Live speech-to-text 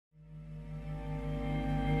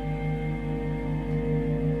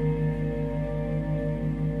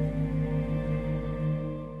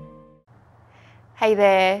Hey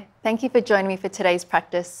there, thank you for joining me for today's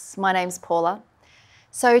practice. My name's Paula.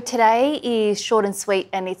 So today is short and sweet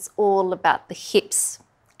and it's all about the hips.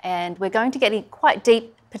 And we're going to get in quite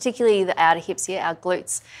deep, particularly the outer hips here, our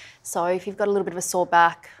glutes. So if you've got a little bit of a sore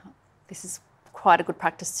back, this is quite a good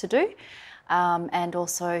practice to do. And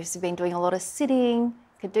also if you've been doing a lot of sitting, you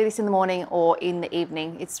could do this in the morning or in the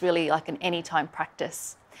evening. It's really like an anytime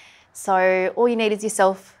practice. So all you need is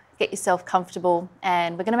get yourself comfortable,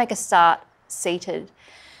 and we're going to make a start seated.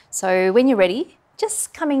 So when you're ready,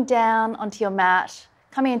 just coming down onto your mat,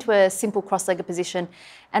 coming into a simple cross-legged position,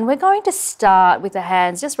 and we're going to start with the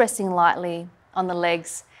hands just resting lightly on the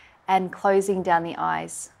legs and closing down the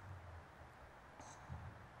eyes.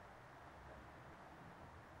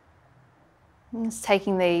 And just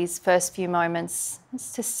taking these first few moments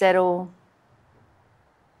just to settle.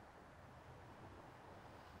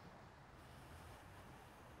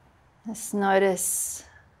 Just notice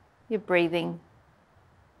your breathing.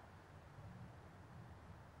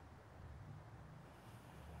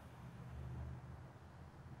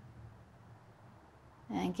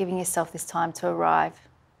 And giving yourself this time to arrive.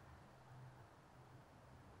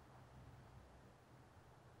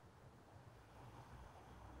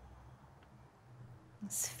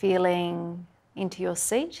 Just feeling into your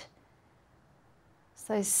seat.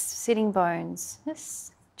 So those sitting bones,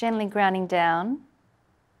 just gently grounding down.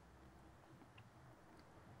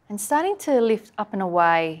 And starting to lift up and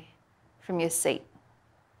away from your seat.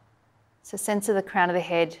 So sense of the crown of the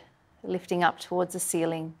head lifting up towards the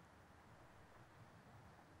ceiling.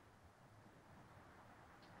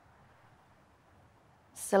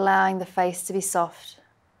 Just allowing the face to be soft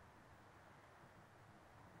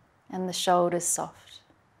and the shoulders soft.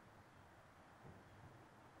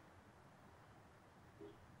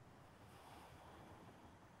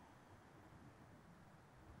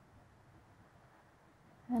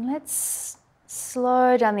 And let's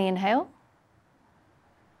slow down the inhale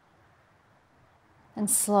and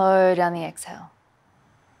slow down the exhale.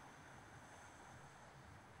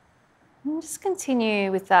 And just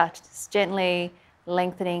continue with that, just gently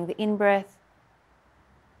lengthening the in-breath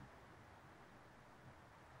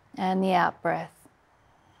and the out-breath.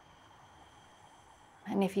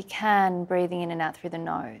 And if you can, breathing in and out through the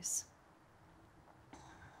nose.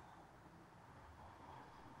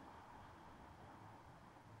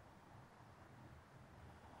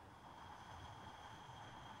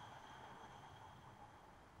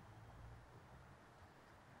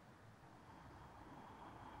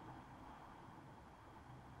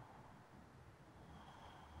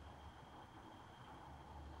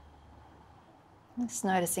 Just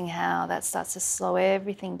noticing how that starts to slow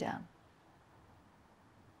everything down.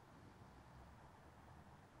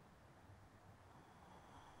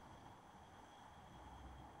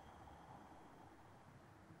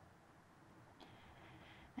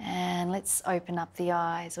 And let's open up the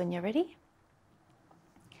eyes when you're ready.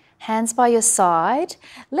 Hands by your side.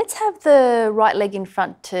 Let's have the right leg in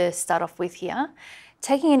front to start off with here.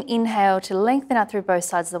 Taking an inhale to lengthen out through both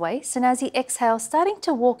sides of the waist, and as you exhale, starting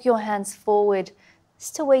to walk your hands forward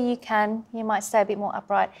just to where you can. You might stay a bit more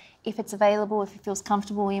upright if it's available. If it feels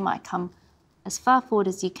comfortable, you might come as far forward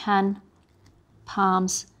as you can.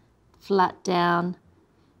 Palms flat down.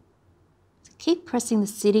 So keep pressing the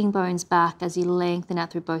sitting bones back as you lengthen out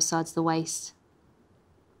through both sides of the waist.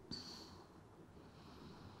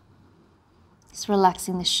 Just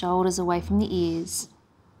relaxing the shoulders away from the ears.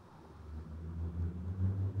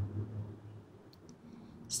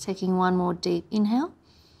 Just taking one more deep inhale.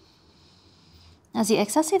 As you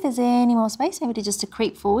exhale, see if there's any more space, maybe just to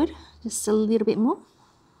creep forward just a little bit more.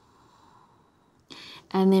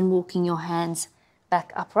 And then walking your hands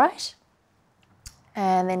back upright.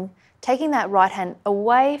 And then taking that right hand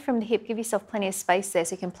away from the hip, give yourself plenty of space there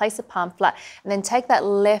so you can place the palm flat. And then take that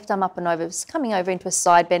left arm up and over, just coming over into a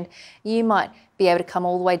side bend. You might be able to come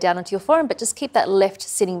all the way down onto your forearm, but just keep that left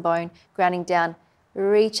sitting bone grounding down.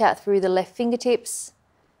 Reach out through the left fingertips.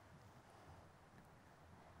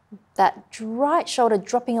 That right shoulder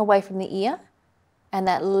dropping away from the ear and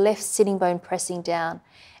that left sitting bone pressing down.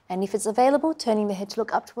 And if it's available, turning the head to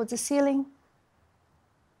look up towards the ceiling.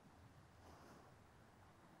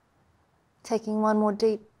 Taking one more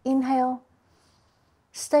deep inhale.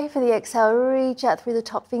 Stay for the exhale, reach out through the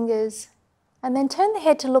top fingers. And then turn the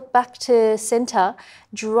head to look back to center.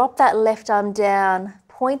 Drop that left arm down,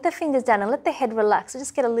 point the fingers down and let the head relax. So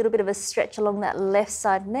just get a little bit of a stretch along that left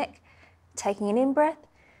side neck. Taking an in-breath.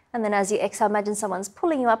 And then as you exhale, imagine someone's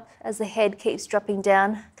pulling you up as the head keeps dropping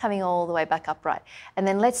down, coming all the way back upright. And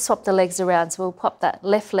then let's swap the legs around. So we'll pop that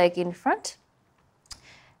left leg in front.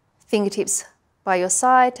 Fingertips by your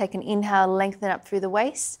side. Take an inhale, lengthen up through the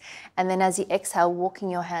waist. And then as you exhale, walking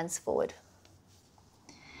your hands forward.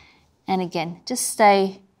 And again, just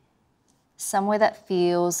stay somewhere that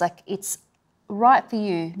feels like it's right for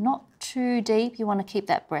you, not too deep. You want to keep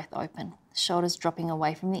that breath open, shoulders dropping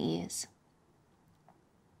away from the ears.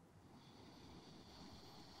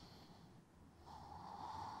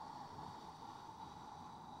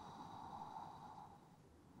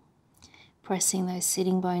 Pressing those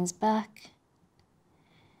sitting bones back.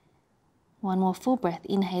 One more full breath,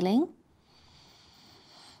 inhaling.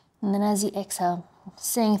 And then as you exhale,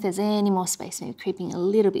 seeing if there's any more space, maybe creeping a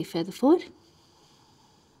little bit further forward.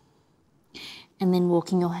 And then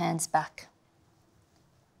walking your hands back.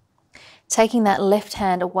 Taking that left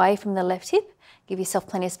hand away from the left hip, give yourself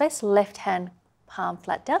plenty of space, left hand palm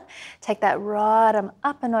flat down. Take that right arm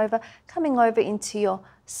up and over, coming over into your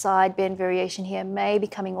side bend variation here, maybe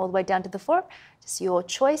coming all the way down to the forearm. Just your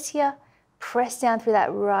choice here. Press down through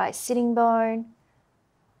that right sitting bone.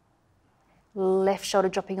 Left shoulder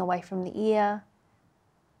dropping away from the ear.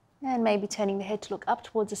 And maybe turning the head to look up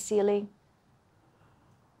towards the ceiling.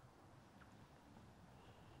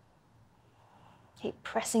 Keep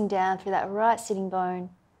pressing down through that right sitting bone.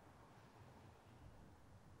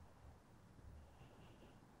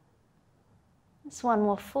 Just one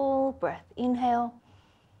more full breath. Inhale.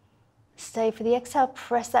 Stay for the exhale.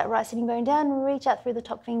 Press that right sitting bone down. Reach out through the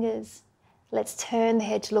top fingers. Let's turn the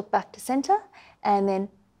head to look back to center. And then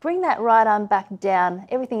bring that right arm back down.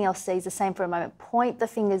 Everything else stays the same for a moment. Point the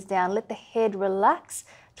fingers down. Let the head relax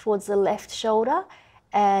towards the left shoulder.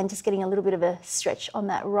 And just getting a little bit of a stretch on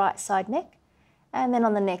that right side neck. And then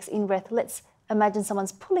on the next in-breath, let's imagine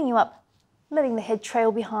someone's pulling you up, letting the head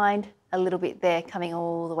trail behind a little bit there, coming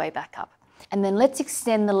all the way back up. And then let's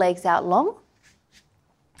extend the legs out long,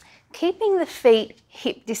 keeping the feet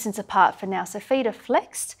hip distance apart for now. So feet are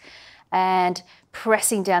flexed and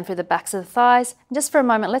pressing down through the backs of the thighs. And just for a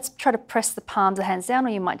moment, let's try to press the palms of the hands down, or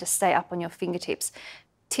you might just stay up on your fingertips.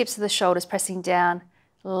 Tips of the shoulders pressing down,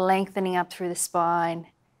 lengthening up through the spine.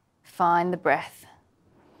 Find the breath.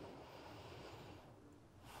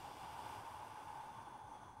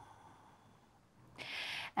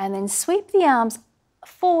 And then sweep the arms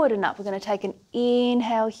forward and up. We're going to take an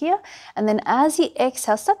inhale here. And then as you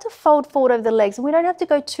exhale, start to fold forward over the legs. And we don't have to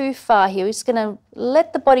go too far here. We're just going to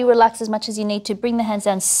let the body relax as much as you need to. Bring the hands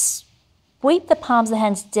down. Sweep the palms of the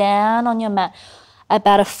hands down on your mat.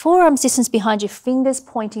 About a forearm's distance behind you, fingers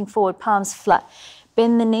pointing forward, palms flat.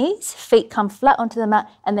 Bend the knees, feet come flat onto the mat,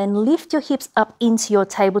 and then lift your hips up into your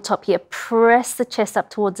tabletop here. Press the chest up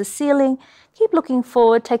towards the ceiling. Keep looking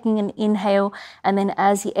forward, taking an inhale, and then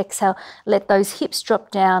as you exhale, let those hips drop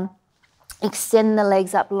down. Extend the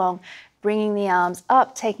legs up long, bringing the arms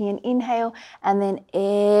up, taking an inhale, and then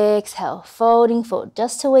exhale, folding forward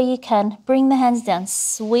just to where you can. Bring the hands down,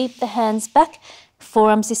 sweep the hands back,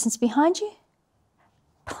 forearms distance behind you.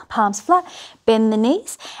 Palms flat, bend the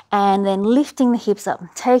knees, and then lifting the hips up.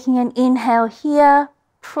 Taking an inhale here,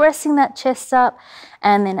 pressing that chest up,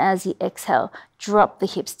 and then as you exhale, drop the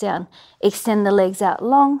hips down. Extend the legs out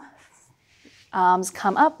long, arms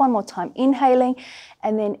come up. One more time, inhaling,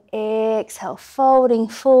 and then exhale, folding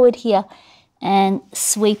forward here, and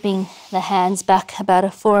sweeping the hands back about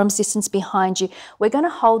a forearm's distance behind you. We're going to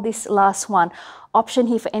hold this last one. Option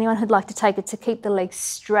here for anyone who'd like to take it to keep the legs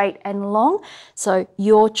straight and long. So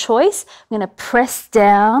your choice. I'm going to press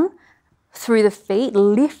down through the feet,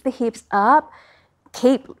 lift the hips up,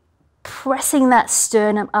 keep pressing that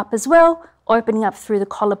sternum up as well, opening up through the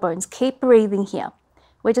collarbones. Keep breathing here.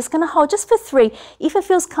 We're just going to hold just for 3. If it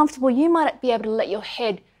feels comfortable, you might be able to let your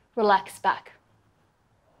head relax back.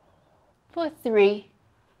 For 3,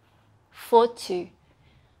 for 2,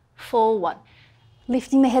 for 1.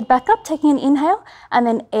 Lifting the head back up, taking an inhale, and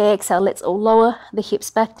then exhale. Let's all lower the hips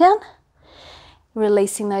back down.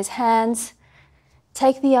 Releasing those hands.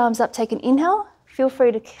 Take the arms up, take an inhale. Feel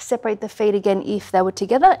free to separate the feet again if they were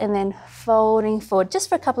together, and then folding forward just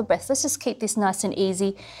for a couple of breaths. Let's just keep this nice and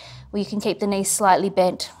easy. Or you can keep the knees slightly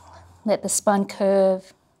bent. Let the spine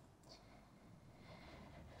curve.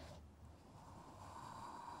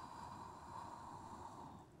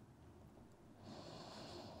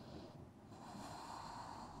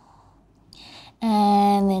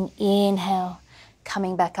 And then inhale,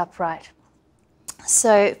 coming back upright.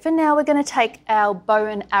 So for now, we're going to take our bow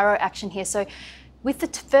and arrow action here. So with the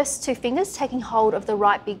first 2 fingers, taking hold of the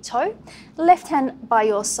right big toe, left hand by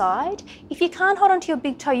your side. If you can't hold onto your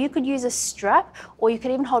big toe, you could use a strap, or you could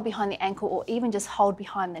even hold behind the ankle, or even just hold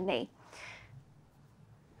behind the knee.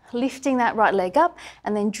 Lifting that right leg up,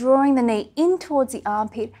 and then drawing the knee in towards the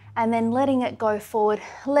armpit, and then letting it go forward,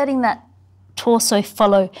 letting that torso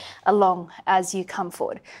follow along as you come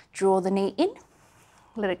forward. Draw the knee in,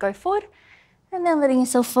 let it go forward, and then letting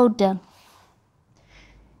yourself fold down.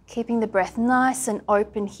 Keeping the breath nice and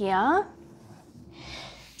open here.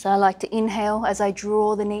 So I like to inhale as I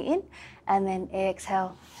draw the knee in, and then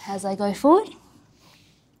exhale as I go forward.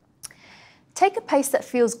 Take a pace that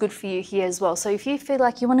feels good for you here as well. So if you feel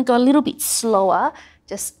like you want to go a little bit slower,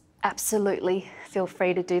 just absolutely feel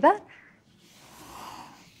free to do that.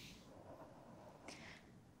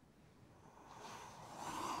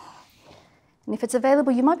 And if it's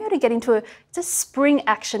available, you might be able to get into a spring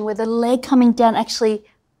action where the leg coming down actually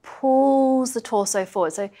pulls the torso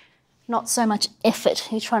forward. So not so much effort.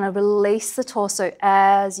 You're trying to release the torso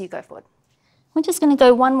as you go forward. We're just going to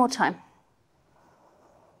go one more time.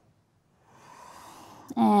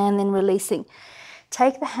 And then releasing.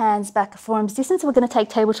 Take the hands back a forearms distance. We're going to take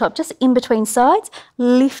tabletop just in between sides,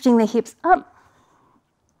 lifting the hips up.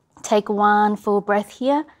 Take one full breath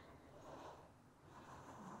here.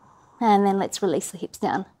 And then let's release the hips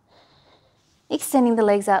down. Extending the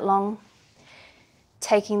legs out long.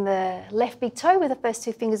 Taking the left big toe with the first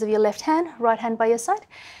two fingers of your left hand, right hand by your side.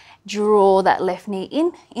 Draw that left knee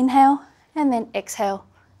in, inhale, and then exhale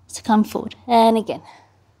to come forward. And again.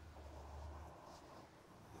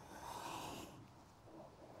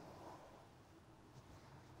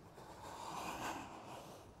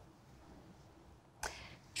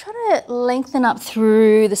 Try to lengthen up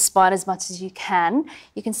through the spine as much as you can.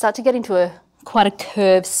 You can start to get into quite a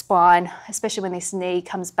curved spine, especially when this knee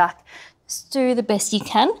comes back. Just do the best you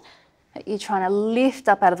can. You're trying to lift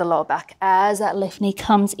up out of the lower back as that left knee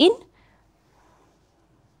comes in.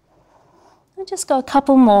 And just go a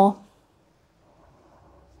couple more.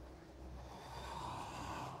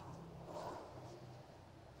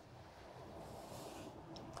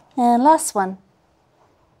 And last one.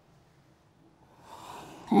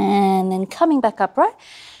 And then coming back upright,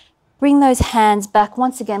 bring those hands back.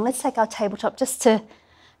 Once again, let's take our tabletop just to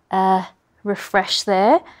refresh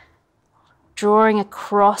there. Drawing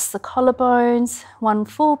across the collarbones, one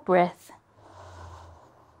full breath.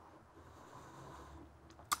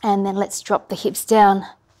 And then let's drop the hips down.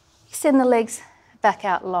 Extend the legs back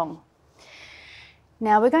out long.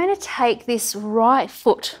 Now we're going to take this right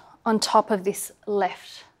foot on top of this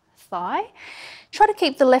left thigh. Try to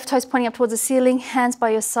keep the left toes pointing up towards the ceiling, hands by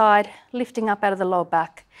your side, lifting up out of the lower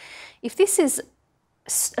back. If this is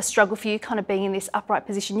a struggle for you, kind of being in this upright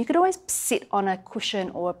position, you could always sit on a cushion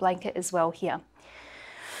or a blanket as well here.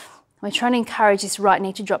 We're trying to encourage this right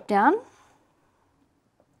knee to drop down.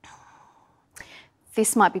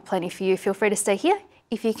 This might be plenty for you. Feel free to stay here.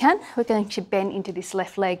 If you can, we're going to bend into this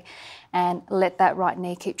left leg and let that right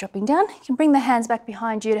knee keep dropping down. You can bring the hands back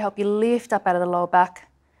behind you to help you lift up out of the lower back.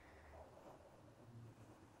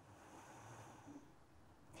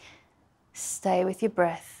 Stay with your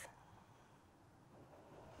breath.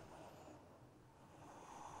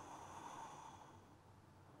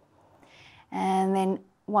 And then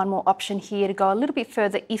one more option here to go a little bit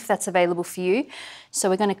further if that's available for you. So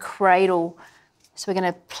we're going to cradle. So we're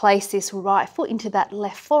going to place this right foot into that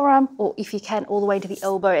left forearm, or if you can, all the way to the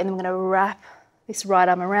elbow, and then we're going to wrap this right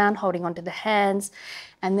arm around, holding onto the hands.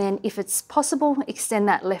 And then if it's possible, extend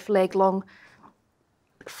that left leg long,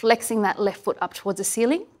 flexing that left foot up towards the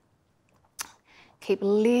ceiling. Keep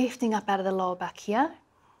lifting up out of the lower back here.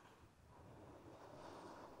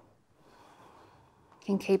 You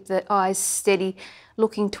can keep the eyes steady,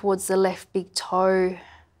 looking towards the left big toe.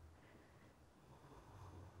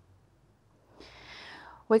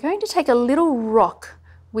 We're going to take a little rock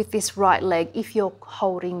with this right leg if you're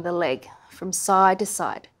holding the leg from side to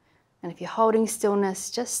side. And if you're holding stillness,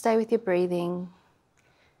 just stay with your breathing.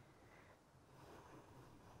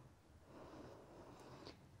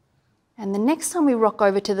 And the next time we rock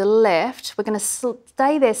over to the left, we're going to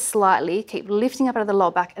stay there slightly, keep lifting up out of the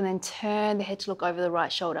lower back, and then turn the head to look over the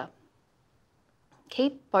right shoulder.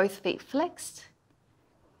 Keep both feet flexed.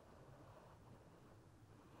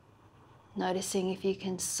 Noticing if you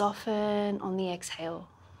can soften on the exhale.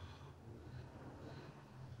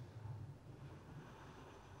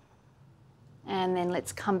 And then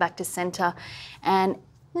let's come back to center and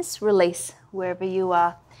just release wherever you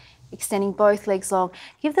are. Extending both legs long.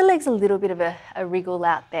 Give the legs a little bit of a wriggle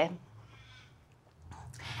out there.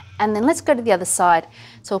 And then let's go to the other side.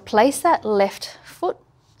 So we'll place that left foot.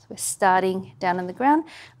 So we're starting down on the ground,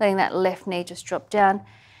 letting that left knee just drop down.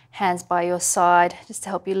 Hands by your side, just to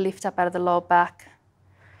help you lift up out of the lower back.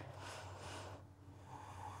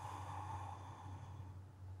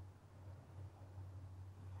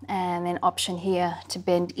 And then option here to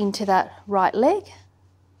bend into that right leg.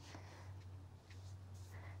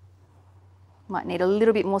 Might need a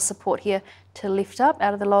little bit more support here to lift up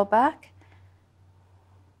out of the lower back.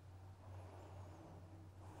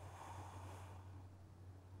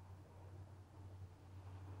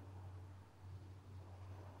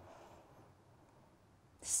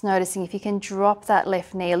 Just noticing if you can drop that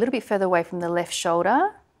left knee a little bit further away from the left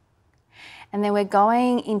shoulder. And then we're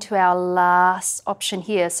going into our last option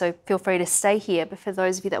here, so feel free to stay here. But for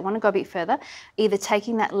those of you that want to go a bit further, either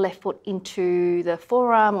taking that left foot into the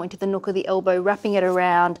forearm or into the nook of the elbow, wrapping it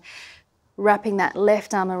around, wrapping that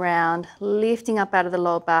left arm around, lifting up out of the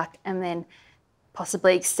lower back, and then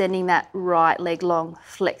possibly extending that right leg long,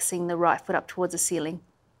 flexing the right foot up towards the ceiling.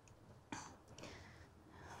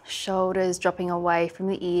 Shoulders dropping away from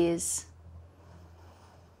the ears.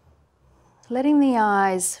 Letting the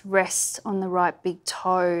eyes rest on the right big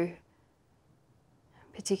toe,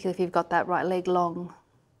 particularly if you've got that right leg long.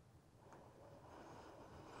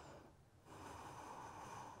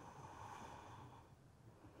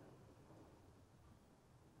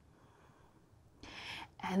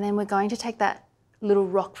 And then we're going to take that little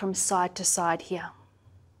rock from side to side here.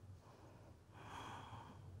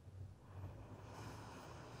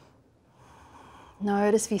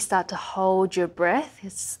 Notice if you start to hold your breath,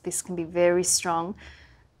 this can be very strong.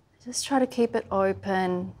 Just try to keep it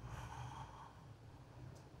open.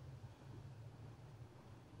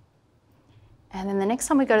 And then the next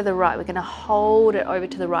time we go to the right, we're going to hold it over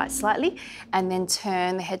to the right slightly and then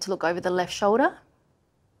turn the head to look over the left shoulder.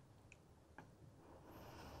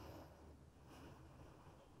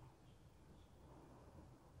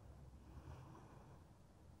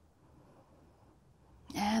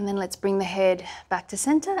 And then let's bring the head back to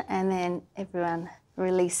center and then everyone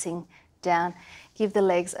releasing down. Give the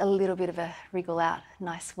legs a little bit of a wriggle out.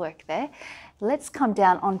 Nice work there. Let's come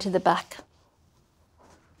down onto the back.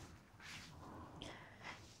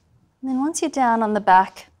 And then once you're down on the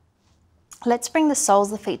back, let's bring the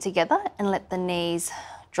soles of the feet together and let the knees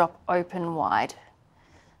drop open wide.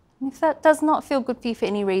 And if that does not feel good for you for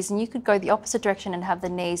any reason, you could go the opposite direction and have the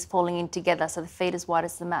knees falling in together so the feet as wide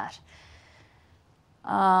as the mat.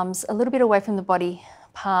 Arms a little bit away from the body,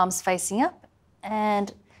 palms facing up,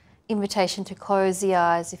 and invitation to close the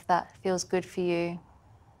eyes if that feels good for you.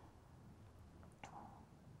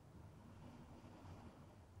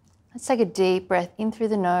 Let's take a deep breath in through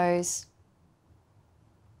the nose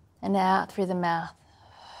and out through the mouth.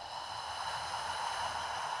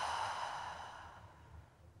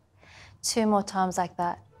 Two more times like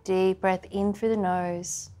that. Deep breath in through the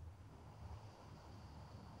nose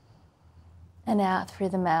and out through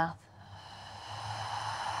the mouth.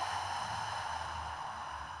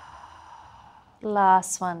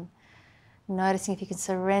 Last one. Noticing if you can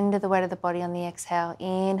surrender the weight of the body on the exhale.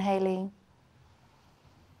 Inhaling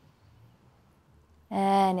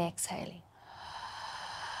and exhaling.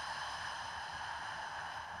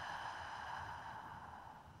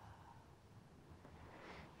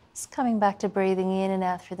 Just coming back to breathing in and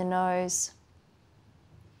out through the nose.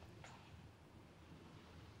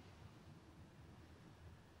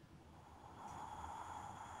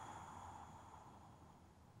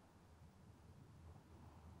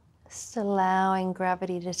 Just allowing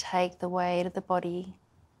gravity to take the weight of the body.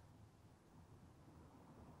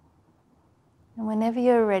 And whenever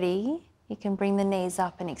you're ready, you can bring the knees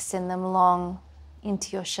up and extend them long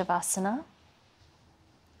into your Shavasana.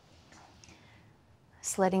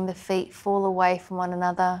 Just letting the feet fall away from one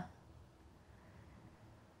another.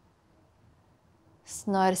 Just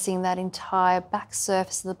noticing that entire back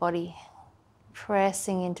surface of the body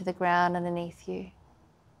pressing into the ground underneath you.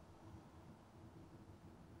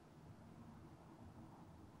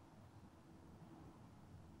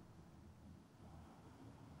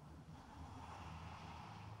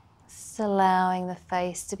 Just allowing the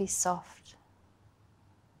face to be soft.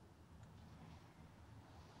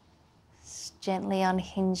 Just gently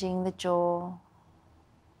unhinging the jaw.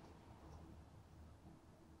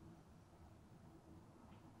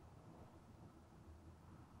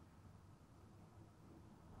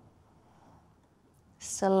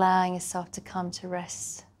 Just allowing yourself to come to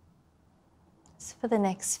rest just for the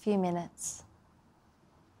next few minutes.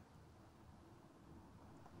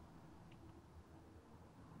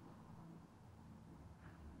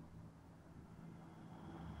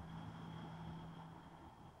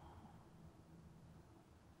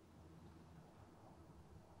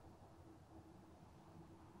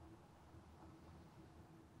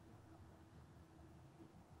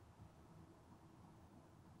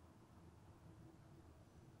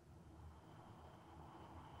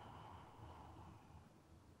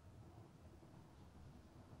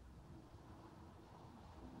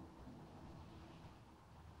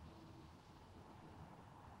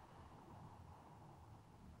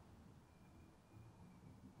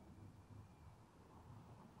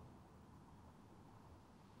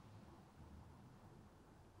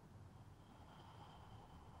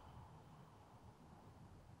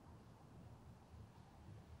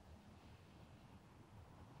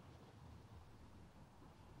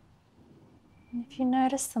 If you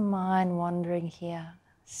notice the mind wandering here,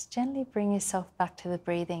 just gently bring yourself back to the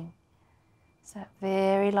breathing. So that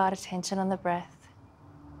very light attention on the breath.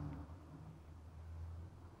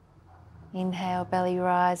 Inhale, belly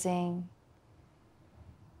rising.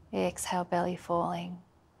 Exhale, belly falling.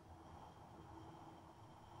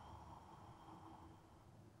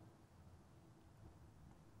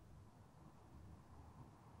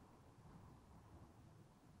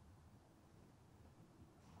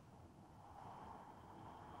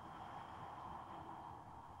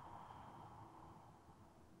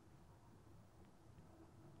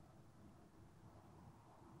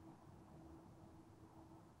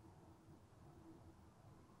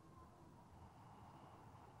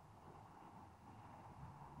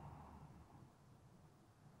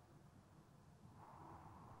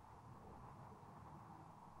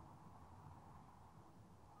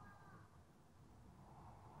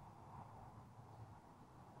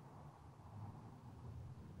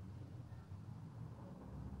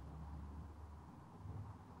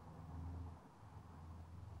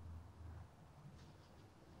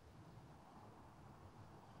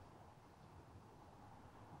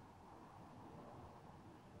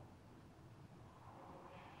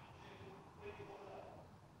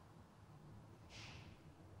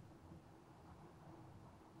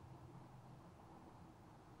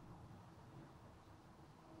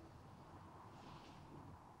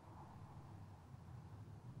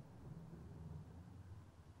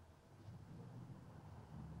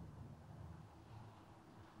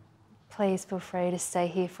 Please feel free to stay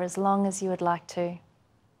here for as long as you would like to.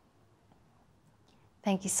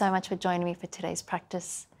 Thank you so much for joining me for today's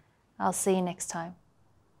practice. I'll see you next time.